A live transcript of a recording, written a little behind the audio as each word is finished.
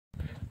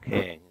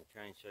Okay, I'm going to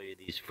try and show you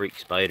these freak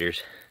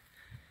spiders.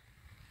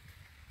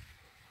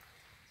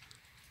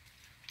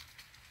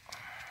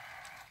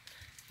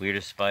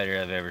 Weirdest spider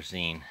I've ever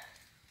seen.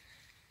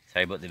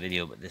 Sorry about the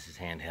video, but this is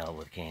handheld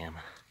with cam.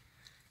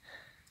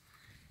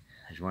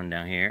 There's one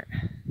down here.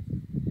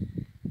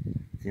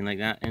 Seen like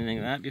that? Anything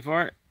like that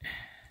before?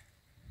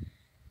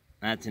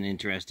 That's an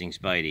interesting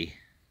spidey.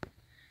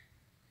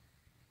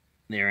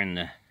 They're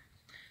in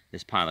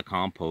this pile of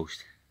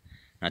compost.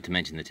 Not to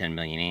mention the 10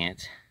 million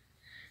ants.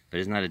 But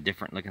isn't that a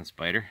different looking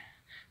spider?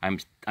 I'm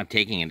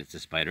taking it it's a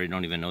spider. I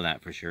don't even know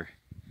that for sure.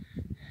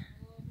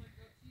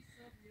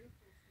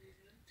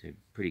 It's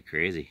pretty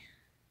crazy.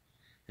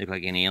 Look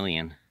like an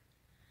alien.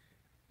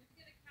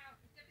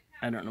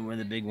 I don't know where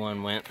the big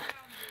one went.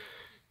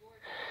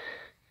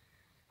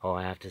 Oh,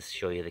 I have to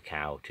show you the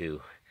cow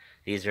too.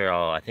 These are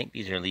all, I think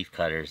these are leaf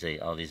cutters,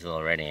 all these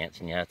little red ants,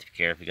 and you have to be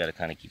careful. You got to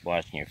kind of keep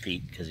washing your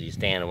feet, because if you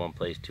stand in one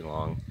place too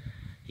long,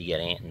 you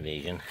get ant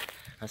invasion.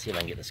 Let's see if I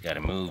can get this guy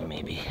to move,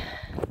 maybe.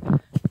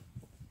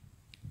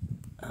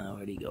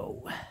 Where'd he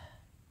go?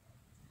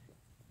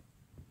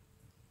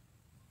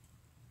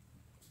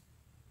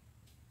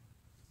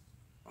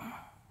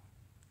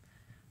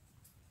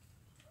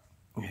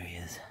 There he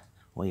is.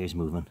 Well, he's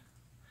moving.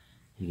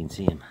 You can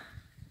see him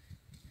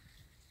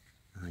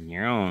on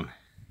your own.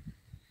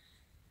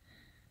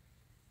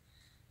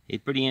 He's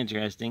pretty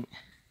interesting.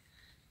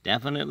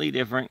 Definitely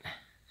different.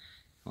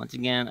 Once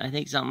again, I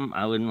think something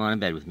I wouldn't want in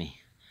bed with me.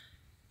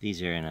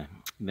 These are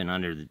been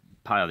under the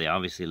pile. They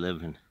obviously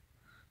live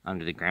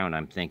under the ground,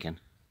 I'm thinking.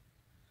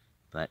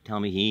 But tell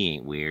me he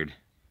ain't weird.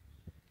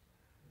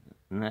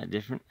 Isn't that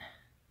different?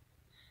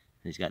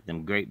 He's got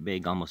them great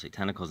big, almost like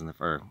tentacles in the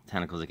fur.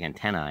 Tentacles like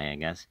antennae, I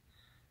guess.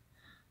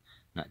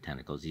 Not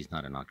tentacles, he's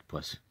not an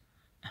octopus.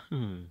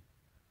 There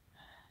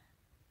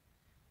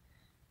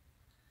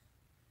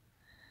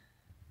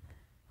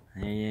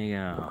you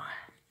go.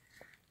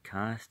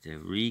 Costa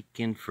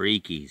Rican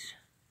freakies.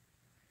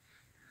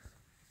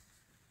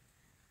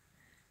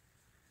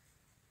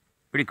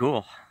 Pretty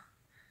cool.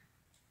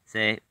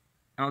 Say,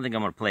 I don't think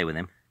I'm going to play with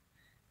him.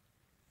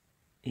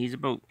 He's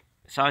about,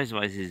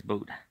 size-wise, he's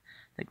about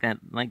like that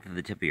length of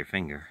the tip of your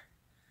finger.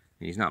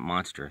 He's not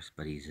monstrous,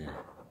 but he's a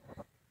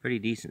pretty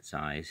decent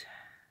size.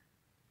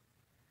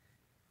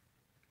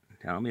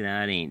 Tell me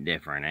that ain't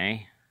different, eh?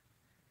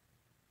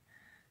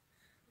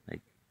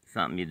 Like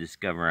something you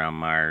discover on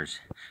Mars.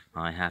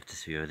 Well, I have to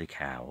show the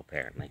cow,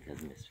 apparently,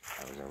 because Miss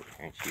Cow's out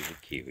there and she's a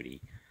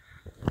cutie.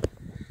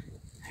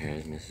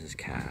 Here's Mrs.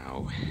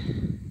 Cow.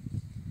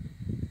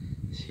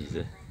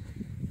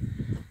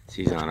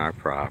 She's on our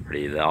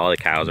property. All the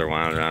cows are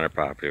wandering on our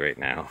property right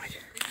now.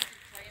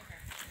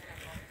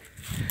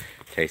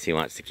 Casey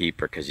wants to keep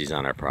her because she's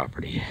on our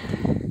property.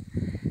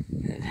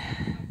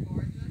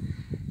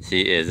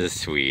 She is a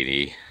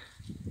sweetie.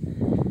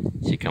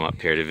 She come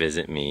up here to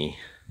visit me.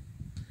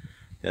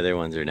 The other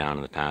ones are down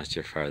in the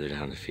pasture farther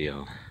down the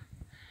field.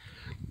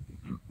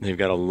 They've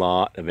got a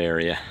lot of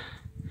area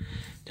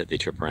that they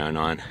trip around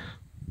on.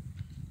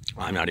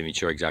 I'm not even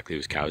sure exactly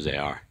whose cows they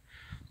are.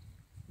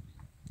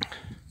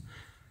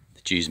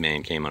 The cheese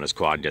man came on his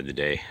quad the other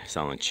day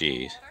selling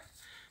cheese.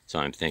 So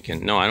I'm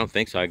thinking, no, I don't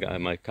think so.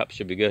 My cup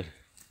should be good.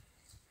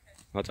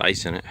 Lots of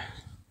ice in it.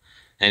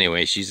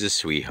 Anyway, she's a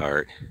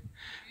sweetheart.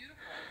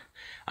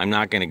 I'm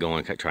not going to go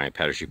and try and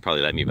pet her. She'd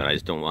probably let me, but I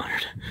just don't want her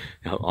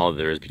to. All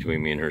there is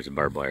between me and her is a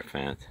barbed wire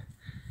fence.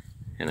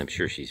 And I'm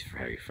sure she's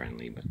very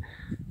friendly, but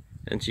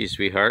isn't she a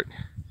sweetheart?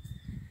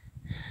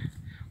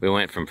 We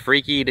went from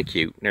freaky to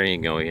cute. There you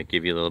go. I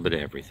give you a little bit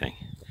of everything.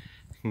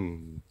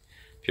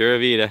 Pura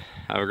vida.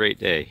 Have a great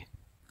day.